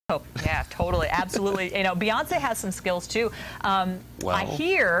Oh, yeah, totally, absolutely. You know, Beyonce has some skills too. I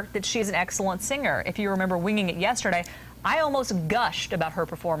hear that she's an excellent singer. If you remember Winging It yesterday, I almost gushed about her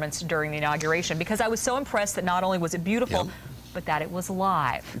performance during the inauguration because I was so impressed that not only was it beautiful, but that it was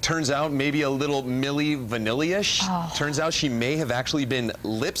live. Turns out maybe a little Milli Vanilli-ish. Turns out she may have actually been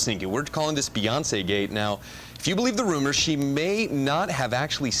lip-syncing. We're calling this Beyonce Gate. Now, if you believe the rumors, she may not have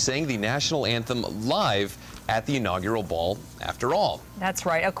actually sang the national anthem live at the inaugural ball after all. That's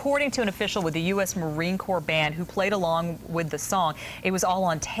right. According to an official with the U.S. Marine Corps band who played along with the song, it was all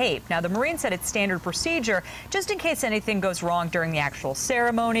on tape. Now, the Marine said it's standard procedure just in case anything goes wrong during the actual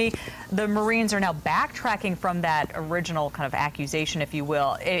ceremony. The Marines are now backtracking from that original kind of accusation, if you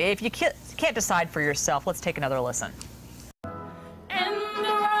will. If you can't decide for yourself, let's take another listen.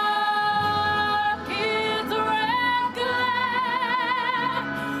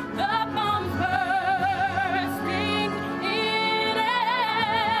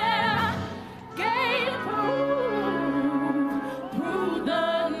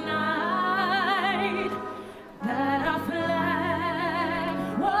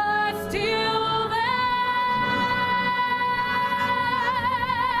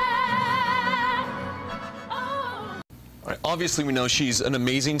 Obviously, we know she's an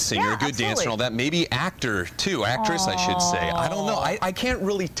amazing singer, good dancer and all that. Maybe actor, too. Actress, I should say. I don't know. I can't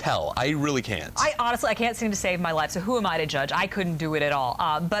really tell. I really can't. Honestly, I can't seem to save my life, so who am I to judge? I couldn't do it at all.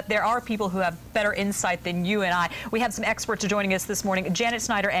 But there are people who have better insight than you and I. We have some experts joining us this morning, Janet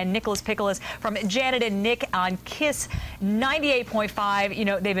Snyder and Nicholas Pickles from Janet and Nick on KISS 98.5. You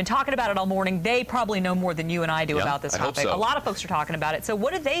know, they've been talking about it all morning. They probably know more than you and I do about this topic. A lot of folks are talking about it. So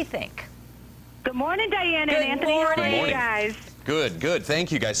what do they think? Good morning, Diana and Anthony. How are you guys? Good, good.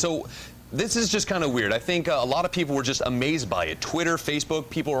 Thank you, guys. So this is just kind of weird. I think a lot of people were just amazed by it. Twitter, Facebook,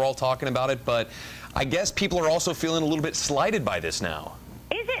 people are all talking about it, but I guess people are also feeling a little bit slighted by this now.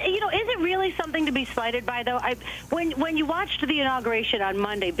 Is it really something to be slighted by, though? When you watched the inauguration on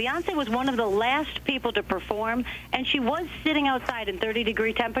Monday, Beyonce was one of the last people to perform, and she was sitting outside in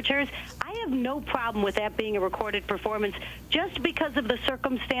 30-degree temperatures. I have no problem with that being a recorded performance just because of the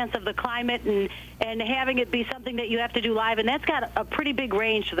circumstance of the climate and having it be something that you have to do live, and that's got a pretty big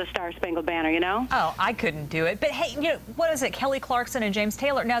range to the Star-Spangled Banner, you know? Oh, I couldn't do it. But, hey, you know, what is it? Kelly Clarkson and James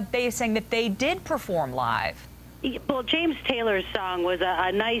Taylor, now they're saying that they did perform live. Well, James Taylor's song was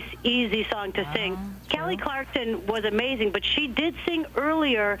a nice, easy song to sing. Kelly Clarkson was amazing, but she did sing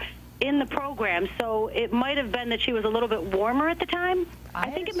earlier in the program, so it might have been that she was a little bit warmer at the time. I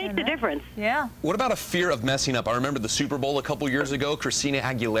think it makes a difference. Yeah. What about a fear of messing up? I remember the Super Bowl a couple years ago. Christina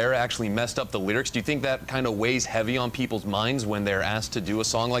Aguilera actually messed up the lyrics. Do you think that kind of weighs heavy on people's minds when they're asked to do a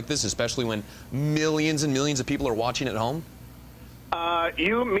song like this, especially when millions and millions of people are watching at home?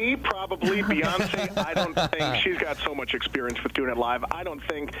 Me, probably. Beyonce, I don't think she's got so much experience with doing it live. I don't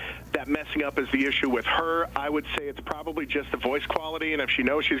think that messing up is the issue with her. I would say it's probably just the voice quality, and if she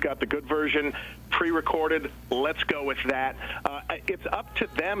knows she's got the good version pre-recorded, let's go with that. It's up to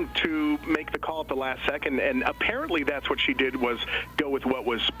them to make the call at the last second, and apparently that's what she did, was go with what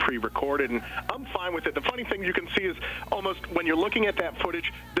was pre-recorded, and I'm fine with it. The funny thing you can see is almost when you're looking at that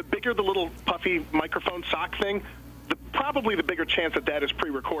footage, the bigger the little puffy microphone sock thing, probably the bigger chance that is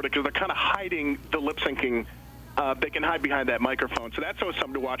pre-recorded because they're kind of hiding the lip-syncing. They can hide behind that microphone. So that's always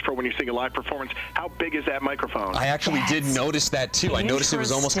something to watch for when you're seeing a live performance. How big is that microphone? I actually did notice that, too. I noticed it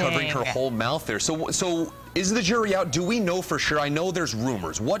was almost covering her whole mouth there. So is the jury out? Do we know for sure? I know there's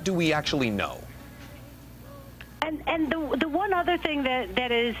rumors. What do we actually know? And the one other thing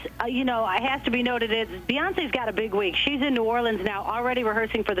that is, has to be noted is Beyonce's got a big week. She's in New Orleans now, already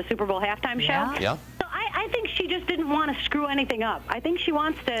rehearsing for the Super Bowl halftime show. Yeah. So I think she just didn't want to screw anything up. I think she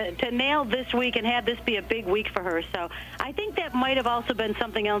wants to nail this week and have this be a big week for her. So I think that might have also been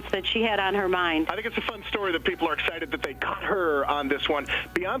something else that she had on her mind. I think it's a fun story that people are excited that they caught her on this one.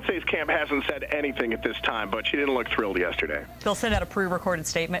 Beyonce's camp hasn't said anything at this time, but she didn't look thrilled yesterday. They'll send out a pre-recorded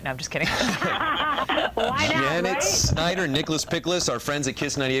statement. No, I'm just kidding. Why not, Janet Snyder, Nicholas Pickles, our friends at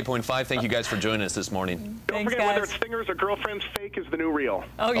KISS 98.5. Thank you guys for joining us this morning. Don't forget, whether it's singers or girlfriends, fake is the new real.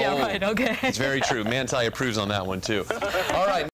 Oh, yeah, right. Okay. It's very true. Manti approves on that one, too. All right.